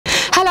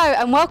Hello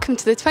and welcome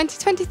to the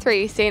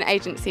 2023 Scene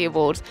Agency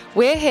Awards.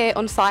 We're here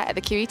on site at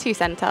the QEII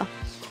Centre.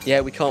 Yeah,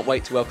 we can't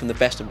wait to welcome the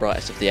best and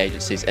brightest of the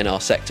agencies in our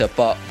sector,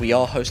 but we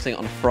are hosting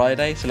on a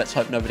Friday, so let's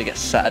hope nobody gets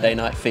Saturday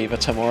night fever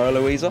tomorrow,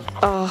 Louisa.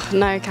 Oh,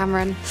 no,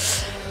 Cameron.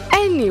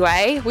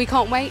 Anyway, we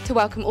can't wait to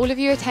welcome all of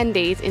you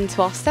attendees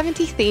into our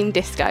 70s themed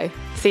disco.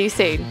 See you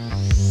soon.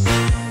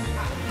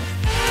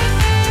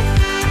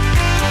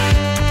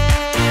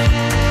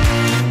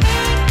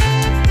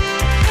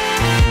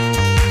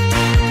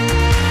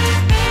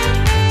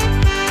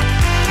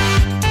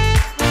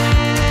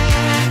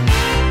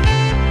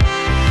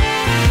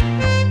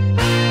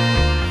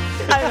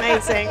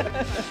 Amazing.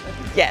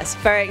 Yes,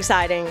 very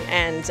exciting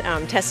and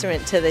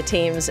testament to the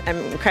team's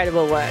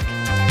incredible work.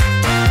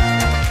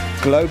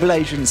 Global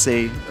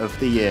Agency of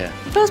the Year.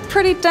 Feels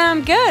pretty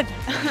damn good.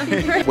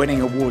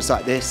 Winning awards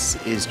like this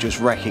is just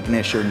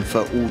recognition for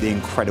all the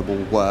incredible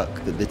work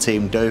that the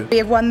team do. We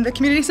have won the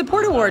Community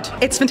Support Award.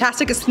 It's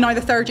fantastic. It's now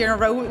the third year in a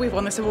row we've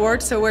won this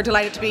award, so we're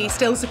delighted to be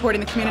still supporting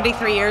the community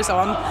 3 years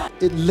on.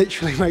 It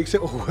literally makes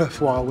it all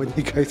worthwhile when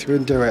you go through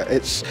and do it.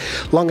 It's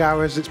long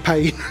hours, it's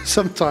pain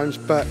sometimes,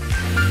 but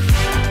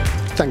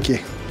thank you.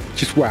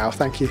 Just wow,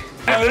 thank you.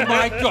 Oh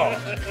my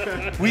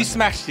God, we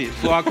smashed it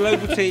for our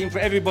global team, for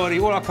everybody,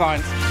 all our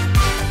clients.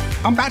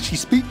 I'm actually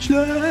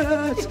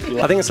speechless.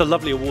 I think it's a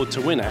lovely award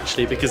to win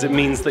actually, because it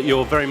means that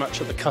you're very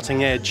much at the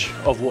cutting edge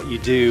of what you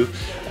do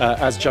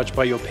as judged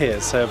by your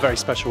peers, so a very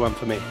special one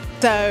for me.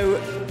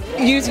 So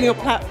using your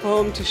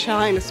platform to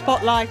shine a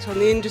spotlight on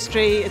the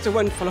industry is a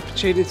wonderful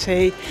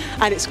opportunity,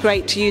 and it's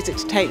great to use it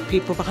to take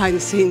people behind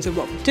the scenes of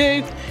what we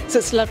do. So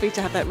it's lovely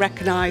to have that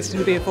recognised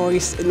and be a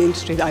voice in the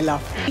industry that I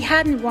love. We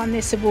hadn't won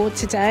this award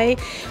today.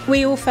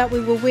 We all felt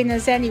we were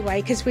winners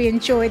anyway because we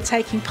enjoyed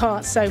taking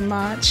part so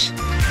much.